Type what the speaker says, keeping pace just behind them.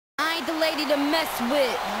the lady to mess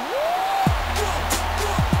with.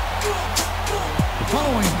 The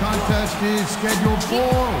following contest is scheduled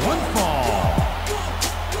for one fall.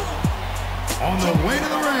 On the way to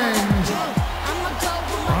the ring,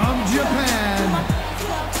 from Japan,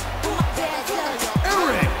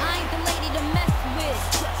 Eriko. I ain't the lady to mess with.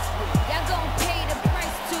 Y'all gon' pay the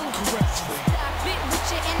price to stop it with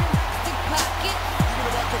your inelastic pocket.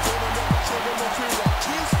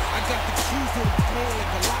 I got the keys to the throne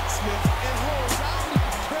like a locksmith. And hold on,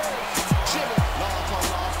 chillin'. Laws on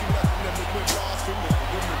laws, keep nothing in the good laws for me.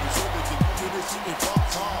 Women deserve to give me this shit in box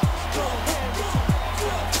hard.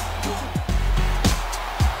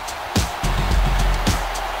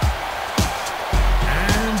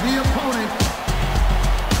 And the opponent,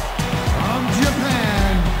 from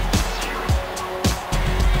Japan,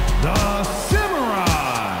 the Samurai.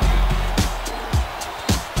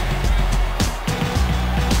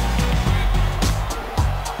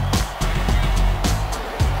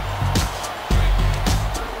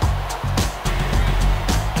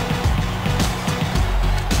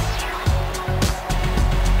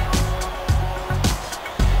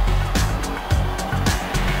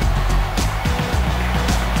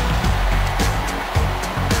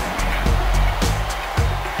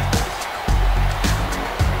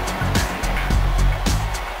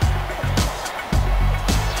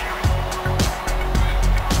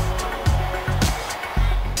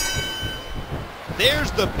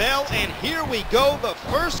 There's the bell, and here we go. The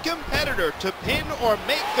first competitor to pin or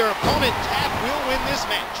make their opponent tap will win this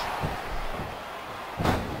match.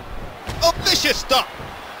 Oh, vicious stuff.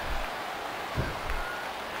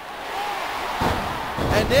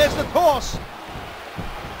 And there's the toss.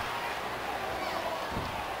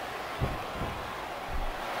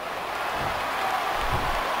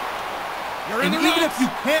 And even if you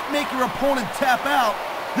can't make your opponent tap out,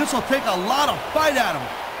 this will take a lot of fight out of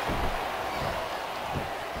him.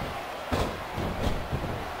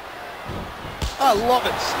 I love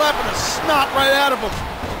it, slapping the snot right out of him.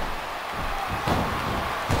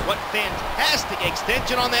 What fantastic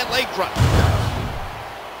extension on that leg drop.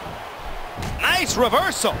 Nice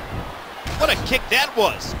reversal. What a kick that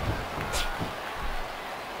was.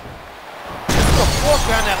 The fork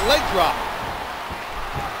on that leg drop.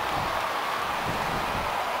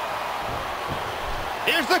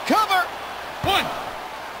 Here's the cover. 1,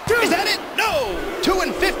 2. Is that it? No. 2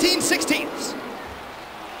 and 15/16.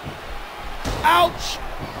 Ouch!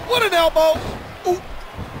 What an elbow! Ooh.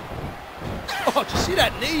 Oh, did you see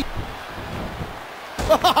that knee?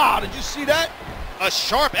 Did you see that? A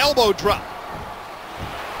sharp elbow drop.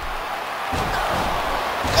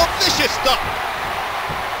 Oh, vicious stuff.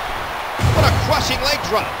 What a crushing leg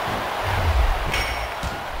drop.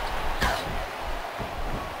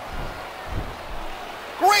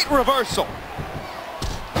 Great reversal.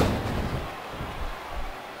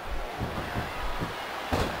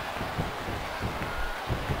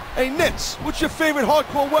 Hey, Nitz, what's your favorite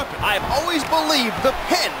hardcore weapon? I've always believed the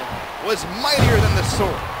pen was mightier than the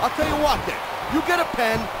sword. I'll tell you what, then. You get a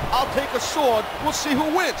pen, I'll take a sword, we'll see who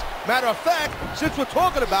wins. Matter of fact, since we're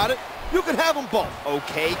talking about it, you can have them both.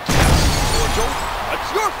 Okay, Captain,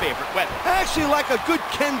 what's your favorite weapon? I actually like a good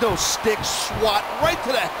kendo stick swat right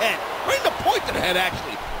to the head. Right in the point of the head,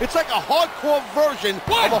 actually. It's like a hardcore version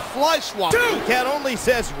of a fly swat. Cat only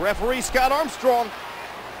says referee Scott Armstrong.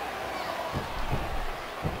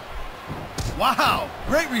 Wow,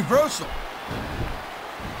 great reversal.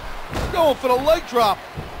 Going for the leg drop.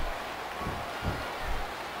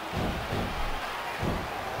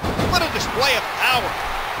 What a display of power.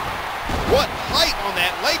 What height on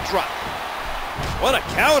that leg drop. What a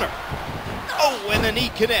counter. Oh, and the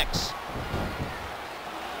knee connects.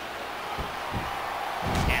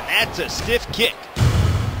 And that's a stiff kick.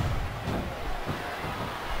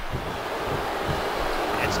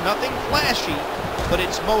 It's nothing flashy, but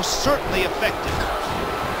it's most certainly effective.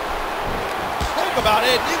 Talk about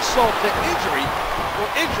adding insult to injury, or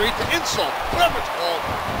injury to insult, whatever it's called.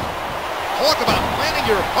 Talk about planning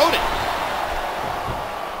your opponent.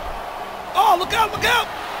 Oh, look out, look out!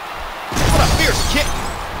 What a fierce kick.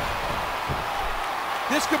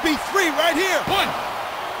 This could be 3 right here. 1,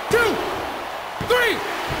 2, 3.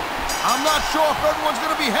 I'm not sure if everyone's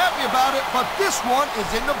going to be happy about it, but this one is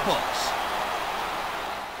in the books.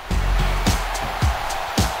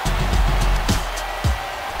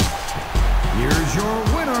 Here's your